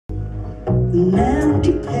An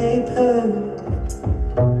empty paper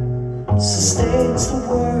sustains the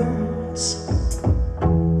words,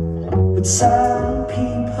 but silent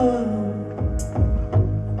people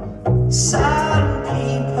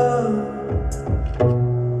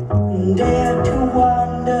dare to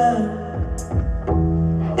wander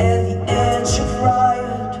at the edge of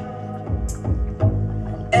riot,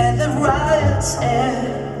 at the riot's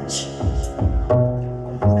edge.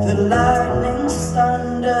 The lightning's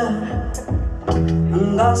thunder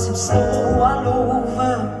and gossips slow all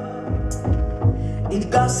over. It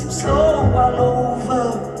gossips slow all over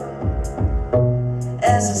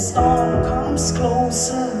as the storm comes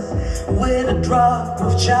closer with a drop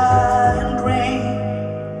of giant rain.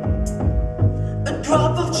 A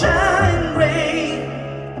drop of giant rain.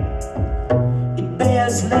 It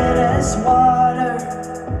bears lead as water,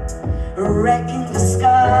 wrecking the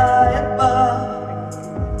sky above.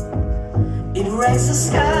 It wrecks the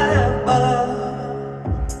sky above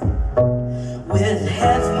with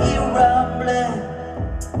heavy rumbling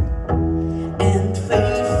and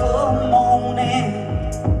fateful moaning.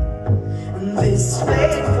 And this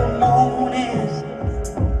fateful moaning,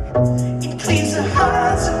 it cleaves the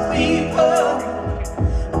hearts of people.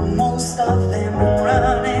 Most of them are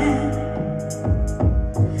running.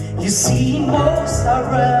 You see, most are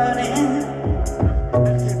running.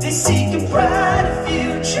 They seek a brighter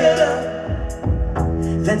future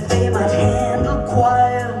that they might handle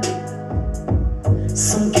quiet.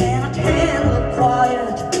 Some cannot handle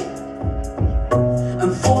quiet,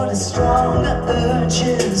 and for the stronger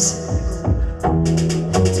urges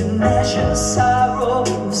to measure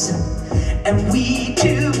sorrows, and we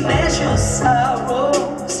do measure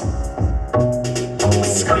sorrows. We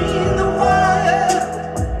screen the wire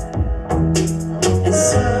and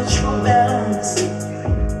search for balance,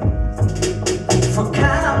 for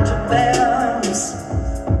counterbalance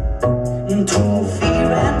to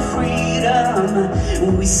fear and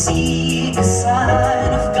freedom. We seek a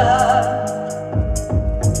sign of God.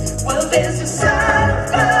 Well, there's a sign of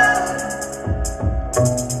God,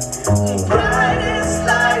 bright as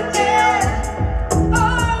lightning.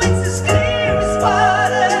 Oh, it's as clear as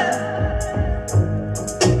water,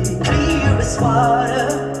 clear as water.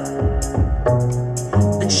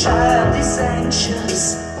 The child is anxious,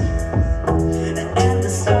 and the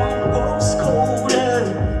storm grows colder.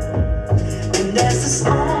 And as the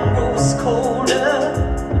storm grows colder,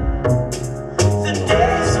 the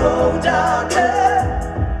days grow darker,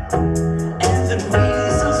 and the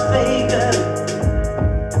reasons vaguer.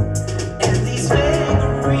 And these vague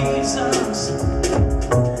reasons,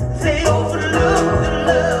 they overlook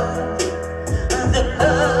the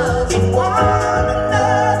love in one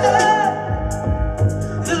another,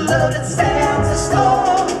 the love that stands a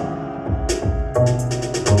storm,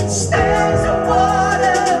 stands a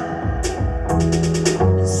water,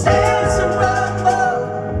 stands a rumble.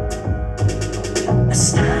 As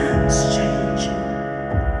time's changing,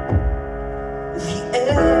 the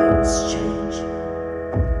air's changing,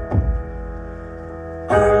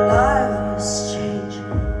 our life is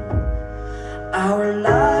changing, our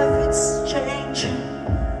life is changing,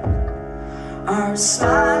 our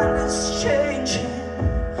smile is changing,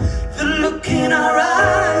 the look in our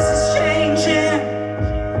eyes is changing,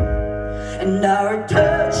 and our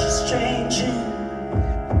touch is changing,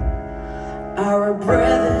 our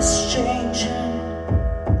breath is changing,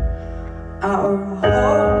 our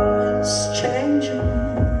home is changing.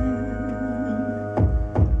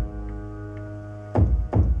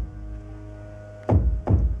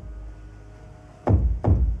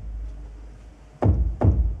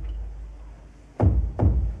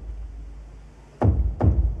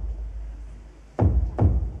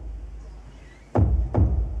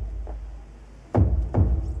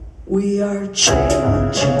 We are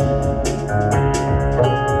changing,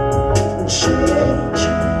 changing.